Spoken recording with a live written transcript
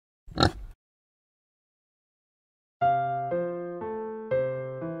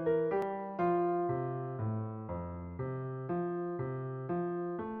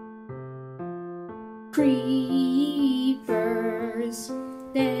Creepers,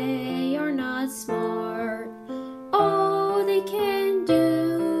 they are not smart. All they can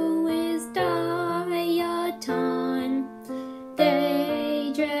do is die a ton.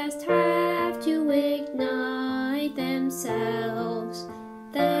 They just have to ignite themselves.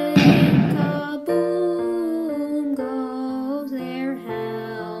 Then kaboom goes their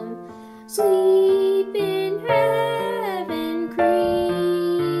helm. Sleep in heaven,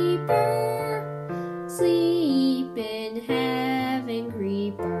 creeper. Sleep in heaven,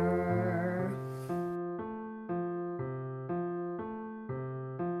 creeper.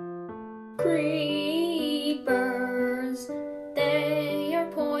 Creepers, they are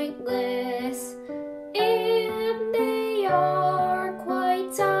pointless, and they are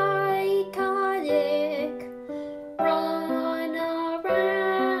quite psychotic. Run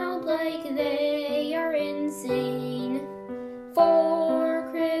around like they are insane. For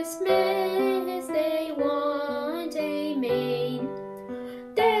Christmas they want a mane.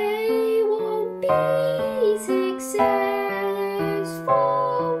 They won't be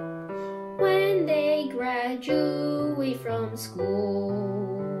successful when they graduate from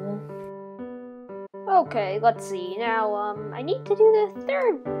school. Okay, let's see. Now, I need to do the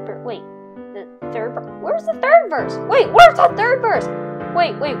third wait, the third where's the third verse? Wait, where's the third verse?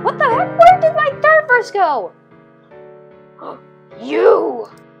 Wait, what the heck? Where did my third verse go? You!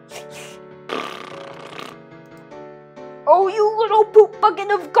 Oh, you little poop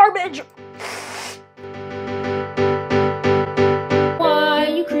bucket of garbage! Why,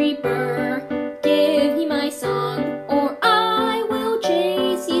 you creeper, give me my song, or I will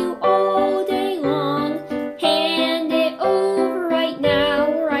chase you all day long. Hand it over right now,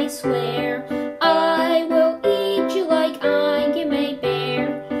 or I swear I will eat you like I'm a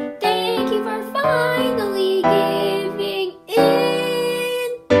bear. Thank you for finally giving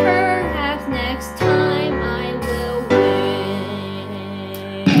in. Perhaps next time I will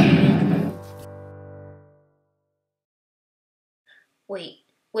win.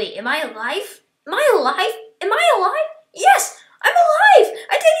 Wait, am I alive? Am I alive? Am I